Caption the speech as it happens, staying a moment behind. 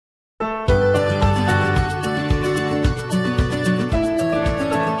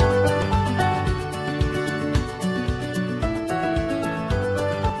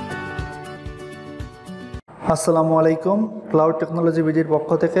আসসালামু আলাইকুম। Cloud technology বিডির পক্ষ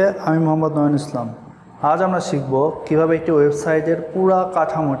থেকে আমি মোহাম্মদ নয়ন ইসলাম। আজ আমরা শিখব কিভাবে একটি ওয়েবসাইটের পুরা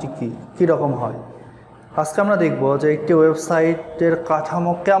কাঠামোটি কী রকম হয়। আজকে আমরা দেখব যে একটি ওয়েবসাইটের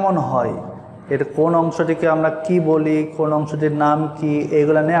কাঠামো কেমন হয়, এর কোন অংশটিকে আমরা কি বলি, কোন অংশটির নাম কি,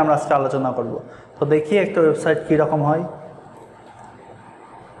 এগুলো নিয়ে আমরা আজকে আলোচনা করব। তো দেখি একটা ওয়েবসাইট কী রকম হয়।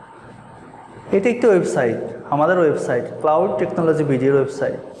 এটি একটি ওয়েবসাইট, আমাদের ওয়েবসাইট ক্লাউড টেকনোলজি বিডির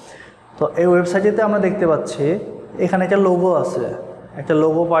ওয়েবসাইট। তো এই ওয়েবসাইটেতে আমরা দেখতে পাচ্ছি এখানে একটা লোগো আছে, একটা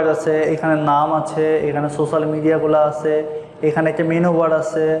লোগো পার্ট আছে, এখানে নাম আছে, এখানে সোশ্যাল মিডিয়াগুলো আছে, এখানে একটা মেনু বার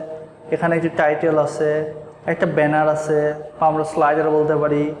আছে, এখানে একটি টাইটেল আছে, একটা ব্যানার আছে বা আমরা স্লাইডার বলতে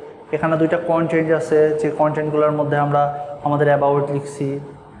পারি। এখানে দুইটা কন্টেন্ট আছে, যে কন্টেন্টগুলোর মধ্যে আমরা আমাদের অ্যাবাউট লিখছি।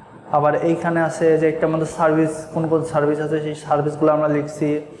 আবার এইখানে আছে যে একটা আমাদের সার্ভিস, কোন কোন সার্ভিস আছে সেই সার্ভিসগুলো আমরা লিখছি।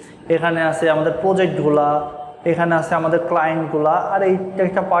 এখানে আছে আমাদের প্রজেক্টগুলা, এখানে আছে আমাদের ক্লায়েন্টগুলা, আর এইটা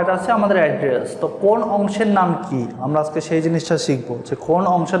একটা পার্ট আছে আমাদের অ্যাড্রেস। তো কোন অংশের নাম কি, আমরা আজকে সেই জিনিসটা শিখবো যে কোন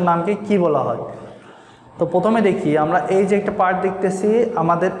অংশের নামকে কি বলা হয়। তো প্রথমে দেখি আমরা এই যে একটা পার্ট দেখতেছি,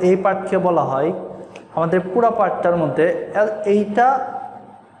 আমাদের এই পার্টকে বলা হয়, আমাদের পুরো পার্টটার মধ্যে এইটা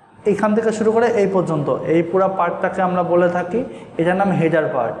এইখান থেকে শুরু করে এই পর্যন্ত এই পুরো পার্টটাকে আমরা বলে থাকি, এটার নাম হেডার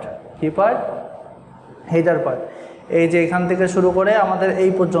পার্ট। কি পার্ট? Header part. এই যে এখান থেকে শুরু করে আমাদের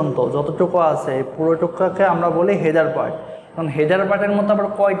এই পর্যন্ত যতটুকু আছে এই পুরোটুকুকে আমরা বলি হেডার পার্ট। কারণ হেডার পার্টের মধ্যে আবার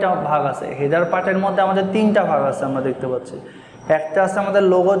কয়টা ভাগ আছে? হেডার পার্টের মধ্যে আমাদের তিনটা ভাগ আছে, আমরা দেখতে পাচ্ছি। একটা আছে আমাদের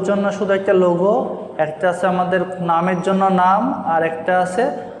লোগোর জন্য শুধু একটা লোগো, একটা আছে আমাদের নামের জন্য নাম, আর একটা আছে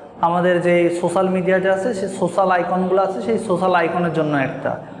আমাদের যে সোশ্যাল মিডিয়াটা আছে সেই সোশ্যাল আইকনগুলো আছে সেই সোশ্যাল আইকনের জন্য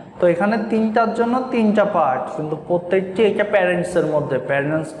একটা। তো এখানে তিনটার জন্য তিনটা পার্ট, কিন্তু প্রত্যেকটি এটা প্যারেন্টসের মধ্যে,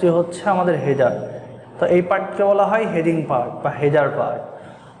 প্যারেন্টসটি হচ্ছে আমাদের হেডার। তো এই পার্টকে বলা হয় হেডিং পার্ট বা হেডার পার্ট।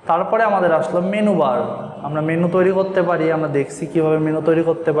 তারপরে আমাদের আসলো মেনু বার। আমরা মেনু তৈরি করতে পারি, আমরা দেখছি কিভাবে মেনু তৈরি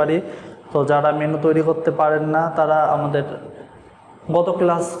করতে পারি। তো যারা মেনু তৈরি করতে পারেন না তারা আমাদের গত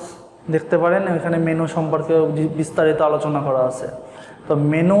ক্লাস দেখতে পারেন, এখানে মেনু সম্পর্কে বিস্তারিত আলোচনা করা আছে। তো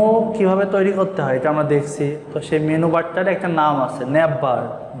মেনু কিভাবে তৈরি করতে হয় এটা আমরা দেখছি। তো সেই মেনু বারটার একটা নাম আছে, ন্যাপ বার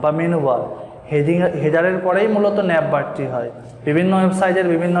বা মেনু বার। হেডারের পরেই মূলত ন্যাপ বারটি হয়। বিভিন্ন ওয়েবসাইটের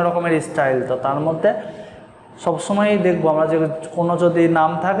বিভিন্ন রকমের স্টাইল, তো তার মধ্যে সবসময়ই দেখবো আমরা যে কোনো যদি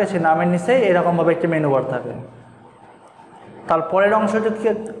নাম থাকে সেই নামের নিচেই এরকমভাবে একটি মেনু বার থাকে। তারপরের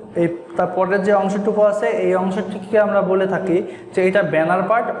অংশটিকে তারপরের যে অংশটুকু আছে এই অংশটিকে আমরা বলে থাকি যে এটা ব্যানার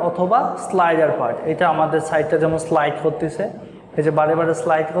পার্ট অথবা স্লাইডার পার্ট। এটা আমাদের সাইটটা যেমন স্লাইড করতেছে, এই যে বারে বারে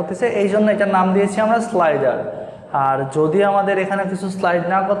স্লাইড করতেছে, এই জন্য এটার নাম দিয়েছি আমরা স্লাইডার। আর যদি আমাদের এখানে কিছু স্লাইড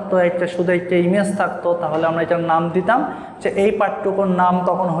না করতো, শুধু একটা ইমেজ থাকতো, তাহলে আমরা এটার নাম দিতাম যে এই পার্টটুকুর নাম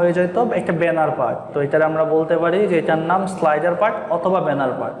তখন হয়ে যেত একটা ব্যানার পার্ট। তো এটার আমরা বলতে পারি যে এটার নাম স্লাইডার পার্ট অথবা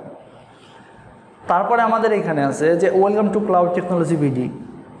ব্যানার পার্ট। তারপরে আমাদের এখানে আছে যে welcome to cloud technology BD.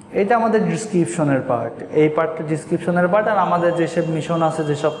 এটা আমাদের ডিসক্রিপশনের পার্ট, এই পার্টটা ডিসক্রিপশনের পার্ট। আর আমাদের যেসব মিশন আছে,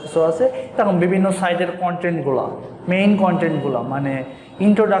 যেসব কিছু আছে, তখন বিভিন্ন সাইটের কন্টেন্টগুলো, মেইন কন্টেন্টগুলো মানে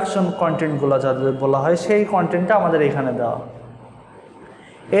ইন্ট্রোডাকশন কন্টেন্টগুলো যাদের বলা হয়, সেই কন্টেন্টটা আমাদের এখানে দেওয়া।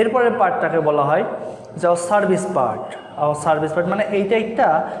 এরপরে পার্টটাকে বলা হয় যে সার্ভিস পার্ট। সার্ভিস পার্ট মানে এইটা একটা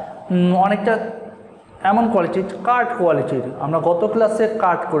অনেকটা এমন কোয়ালিটির, কার্ড কোয়ালিটির। আমরা গত ক্লাসে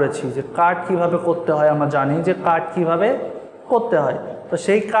কার্ড করেছি যে কার্ড কিভাবে করতে হয়, আমরা জানি যে কার্ড কিভাবে করতে হয়। তো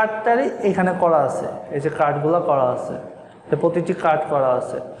সেই কার্ডটারই এখানে করা আছে, এই যে কার্ডগুলো করা আছে, প্রতিটি কার্ড করা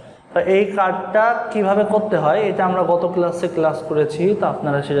আছে। তো এই কার্ডটা কিভাবে করতে হয় এটা আমরা গত ক্লাসে ক্লাস করেছি, তো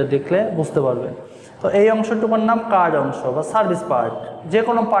আপনারা সেটা দেখলে বুঝতে পারবেন। তো এই অংশটুকুর নাম কার্ড অংশ বা সার্ভিস পার্ট। যে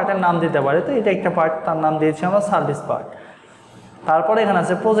কোনো পার্টের নাম দিতে পারে, তো এটা একটা পার্ট, তার নাম দিয়েছি আমরা সার্ভিস পার্ট। তারপরে এখানে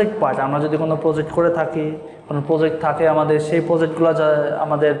আছে প্রজেক্ট পার্ট। আমরা যদি কোনো প্রজেক্ট করে থাকি, কোনো প্রজেক্ট থাকে আমাদের, সেই প্রজেক্টগুলো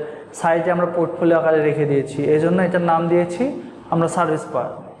আমাদের সাইটে আমরা পোর্টফোলিও আকারে রেখে দিয়েছি, এই জন্য এটার নাম দিয়েছি আমরা সার্ভিস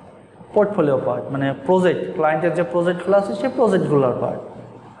পার্ট, পোর্টফোলিও পার্ট মানে প্রজেক্ট, ক্লায়েন্টের যে প্রজেক্টগুলো আছে সেই প্রজেক্টগুলোর পার্ট।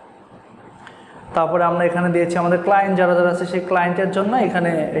 তারপরে আমরা এখানে দিয়েছি আমাদের ক্লায়েন্ট যারা যারা আছে সেই ক্লায়েন্টের জন্য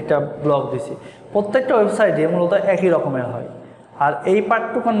এখানে একটা ব্লগ দিয়েছি। প্রত্যেকটা ওয়েবসাইটে মূলত একই রকমের হয়। আর এই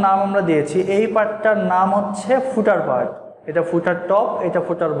পার্টটুকুর নাম আমরা দিয়েছি, এই পার্টটার নাম হচ্ছে ফুটার পার্ট। এটা ফুটার টপ, এটা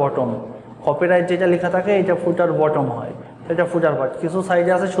ফুটার বটম। কপিরাইট যেটা লেখা থাকে এটা ফুটার বটম হয়, এটা ফুটার পার্ট। কিছু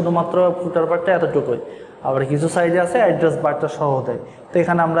সাইডে আছে শুধুমাত্র ফুটার পার্টটা এতটুকুই, আবার কিছু সাইডে আছে অ্যাড্রেস বারটা সহ দেয়। তো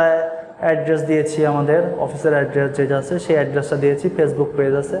এখানে আমরা অ্যাড্রেস দিয়েছি, আমাদের অফিসের অ্যাড্রেস যেটা আছে সেই অ্যাড্রেসটা দিয়েছি। ফেসবুক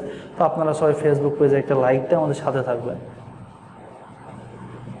পেজ আছে, তো আপনারা সবাই ফেসবুক পেজে একটা লাইক দিয়ে আমাদের সাথে থাকবেন।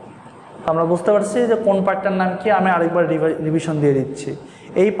 আমরা বুঝতে পারছি যে কোন পার্টটার নাম কি। আমি আরেকবার রিভিশন দিয়ে দিচ্ছি।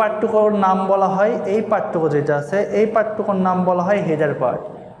 এই পার্টটুকুর নাম বলা হয়, এই পার্টটুকু যেটা আছে এই পার্টটুকুর নাম বলা হয় হেডার পার্ট।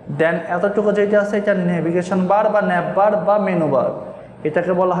 দেন এতটুকু যেটা আছে এটা নেভিগেশন বার বা ন্যাপ বার বা মেনু বার,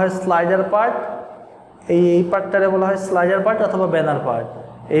 এটাকে বলা হয় স্লাইডার পার্ট। এই পার্টটারে বলা হয় স্লাইডার পার্ট অথবা ব্যানার পার্ট।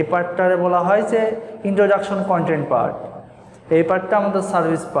 এই পার্টটারে বলা হয় যে ইন্ট্রোডাকশন কন্টেন্ট পার্ট, এই পার্টটা আমাদের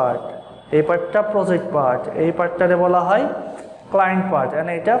সার্ভিস পার্ট, এই পার্টটা প্রজেক্ট পার্ট, এই পার্টটারে বলা হয় ক্লায়েন্ট পার্ট,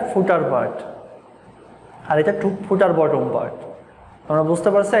 মানে এটা ফুটার পার্ট, আর এটা ফুটার বটম পার্ট। তোমরা বুঝতে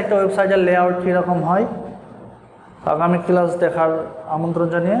পারছো একটা ওয়েবসাইটের লেআউট কীরকম হয়। আগামী ক্লাস দেখার আমন্ত্রণ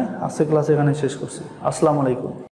জানিয়ে আজকে ক্লাস এখানে শেষ করছি। আসসালামু আলাইকুম।